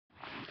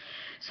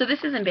So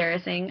this is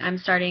embarrassing. I'm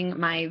starting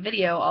my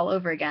video all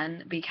over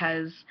again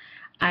because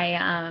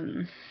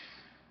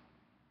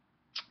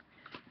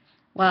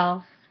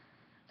well,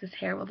 this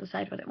hair will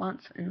decide what it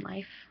wants in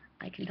life.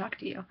 I can talk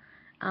to you.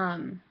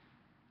 I'm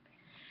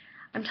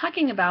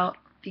talking about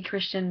the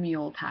Christian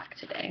Mule pack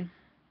today.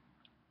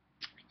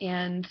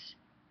 And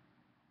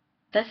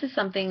this is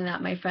something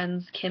that my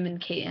friends Kim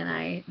and Kate and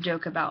I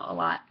joke about a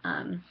lot.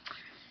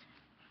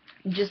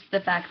 Just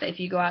the fact that if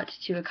you go out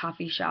to a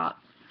coffee shop,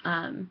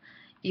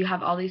 you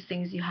have all these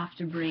things you have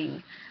to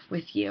bring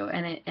with you,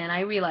 and I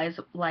realize,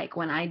 like,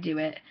 when I do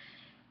it,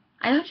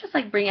 I don't just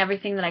like bring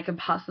everything that I could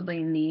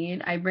possibly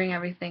need. I bring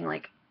everything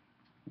like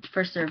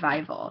for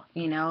survival,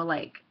 you know,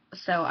 like,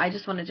 so I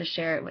just wanted to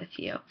share it with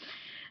you.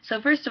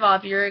 So first of all,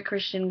 if you're a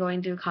Christian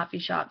going to a coffee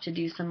shop to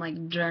do some like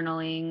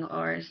journaling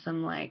or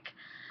some like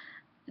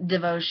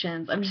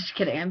devotions, I'm just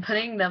kidding, I'm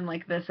putting them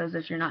like this as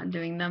if you're not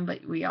doing them,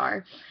 but we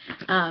are.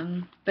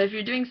 But if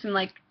you're doing some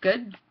like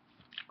good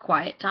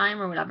quiet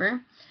time or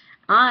whatever,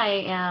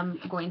 I am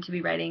going to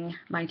be writing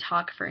my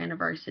talk for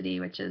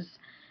University, which is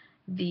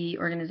the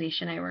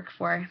organization I work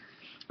for.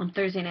 On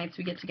Thursday nights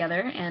we get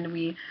together and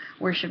we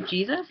worship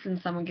Jesus,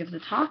 and someone gives a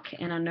talk,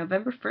 and on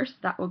November 1st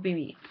that will be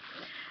me.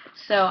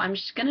 So I'm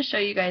just going to show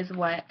you guys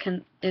what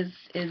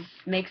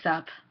makes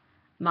up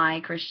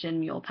my Christian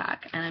Mule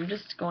pack, and I'm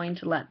just going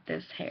to let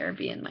this hair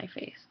be in my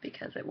face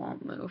because it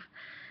won't move.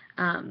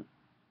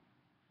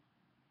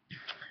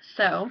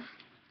 So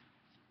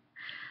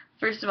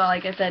first of all,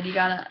 like I said, you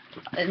gotta,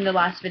 in the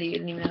last video you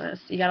didn't even know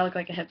this, you gotta look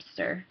like a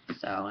hipster.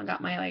 So I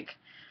got my like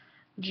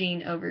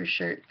jean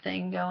overshirt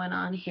thing going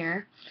on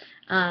here.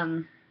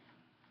 An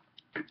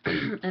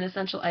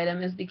essential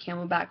item is the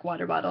Camelback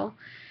water bottle.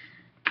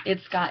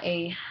 It's got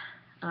a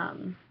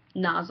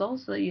nozzle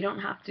so that you don't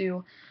have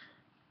to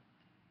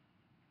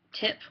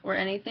tip or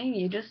anything.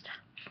 You just,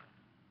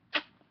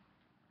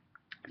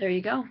 there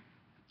you go.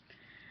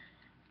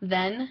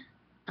 Then,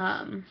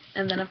 and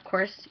then of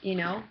course, you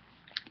know,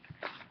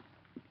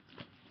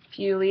 if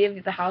you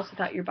leave the house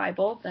without your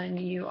Bible, then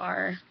you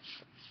are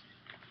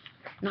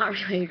not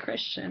really a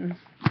Christian.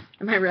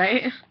 Am I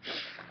right?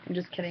 I'm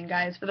just kidding,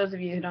 guys. For those of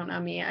you who don't know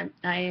me,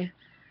 I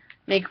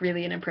make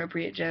really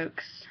inappropriate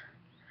jokes.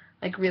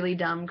 Like really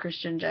dumb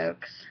Christian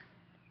jokes.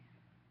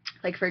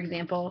 Like, for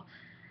example,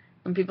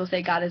 when people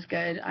say God is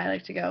good, I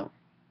like to go,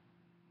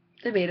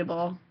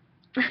 debatable.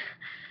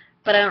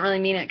 But I don't really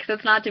mean it, because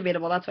it's not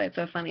debatable. That's why it's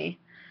so funny.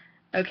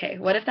 Okay,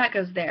 what if that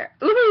goes there?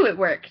 Ooh, it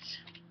worked.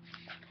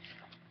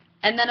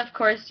 And then, of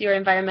course, your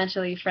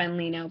environmentally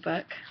friendly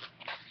notebook,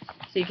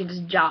 so you can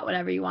just jot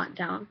whatever you want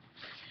down.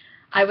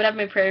 I would have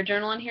my prayer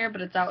journal in here,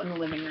 but it's out in the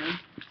living room,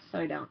 so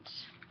I don't.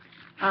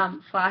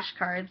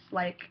 Flashcards,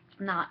 like,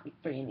 not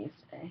for use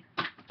today,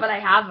 but I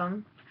have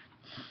them.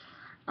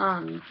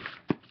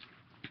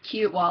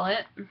 Cute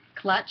wallet,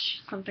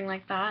 clutch, something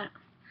like that.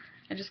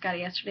 I just got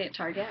it yesterday at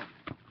Target.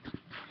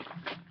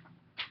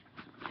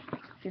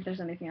 See if there's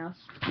anything else.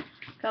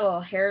 Got a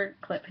little hair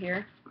clip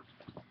here.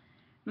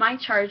 My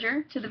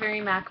charger to the very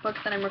MacBook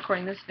that I'm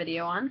recording this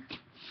video on.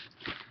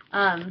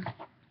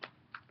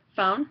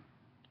 Phone.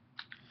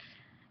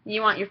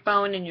 You want your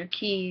phone and your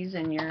keys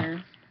and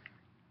your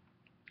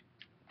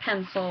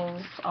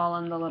pencils all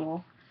in the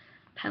little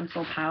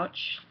pencil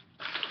pouch.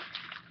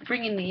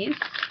 Bringing these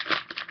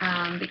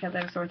because I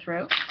have a sore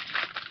throat.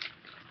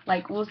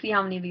 Like, we'll see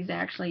how many of these I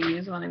actually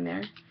use when I'm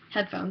there.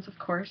 Headphones, of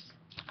course.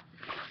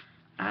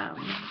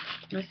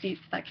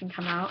 Receipts that can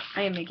come out.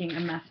 I am making a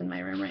mess in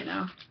my room right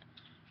now.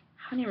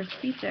 How many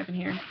receipts do I have in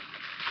here?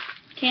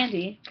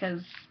 Candy,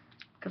 because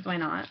why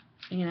not,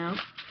 you know?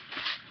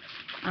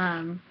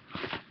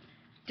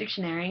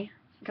 Dictionary,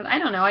 because I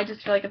don't know, I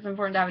just feel like it's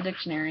important to have a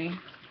dictionary.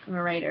 I'm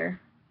a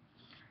writer,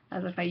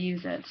 as if I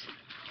use it.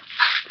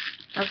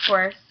 Of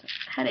course,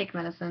 headache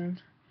medicine,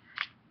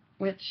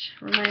 which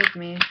reminds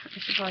me, I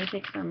should probably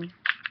take some.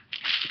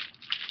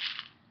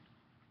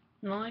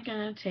 I'm only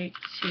going to take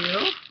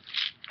 2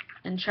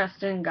 and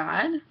trust in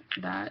God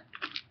that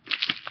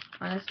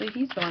honestly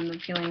He's the one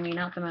that's healing me,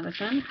 not the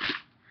medicine.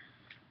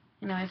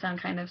 You know, I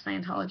sound kind of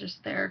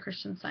Scientologist there, or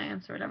Christian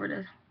Science, or whatever it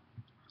is.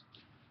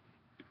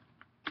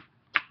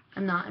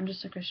 I'm not, I'm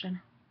just a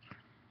Christian.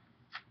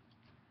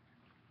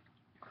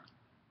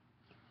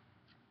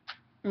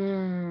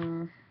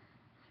 I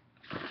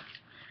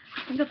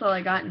think that's all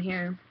I got in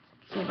here.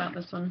 Let's see about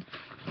this one.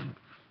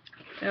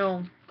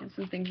 Oh, there's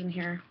some things in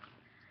here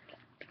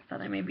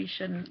that I maybe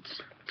shouldn't.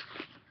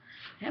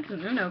 I have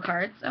some Uno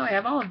cards. Oh, I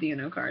have all of the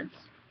Uno cards.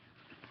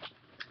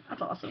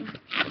 That's awesome.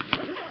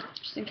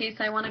 Just in case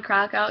I want to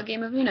crack out a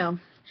game of Uno.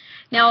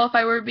 Now, if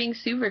I were being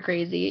super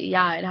crazy,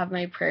 yeah, I'd have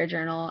my prayer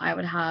journal. I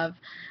would have,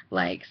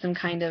 like, some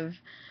kind of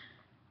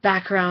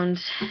background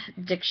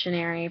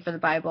dictionary for the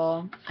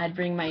Bible. I'd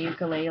bring my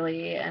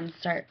ukulele and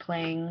start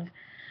playing,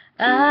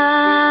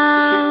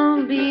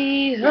 I'll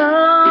be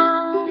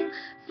home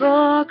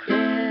for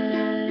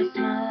Christmas.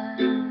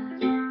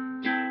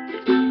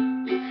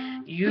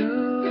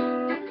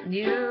 You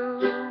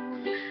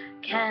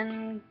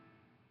can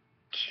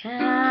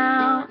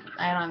count.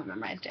 I don't have it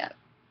memorized yet.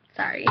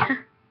 Sorry.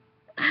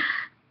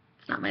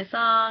 It's not my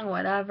song,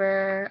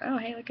 whatever. Oh,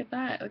 hey, look at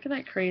that. Look at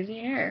that crazy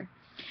hair.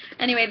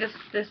 Anyway,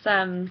 this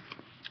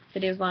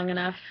video is long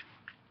enough.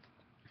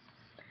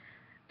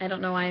 I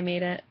don't know why I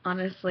made it,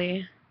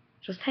 honestly.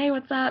 Just, hey,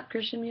 what's up?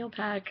 Christian Mule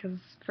Pack, 'cause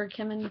for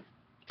Kim and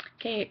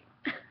Kate.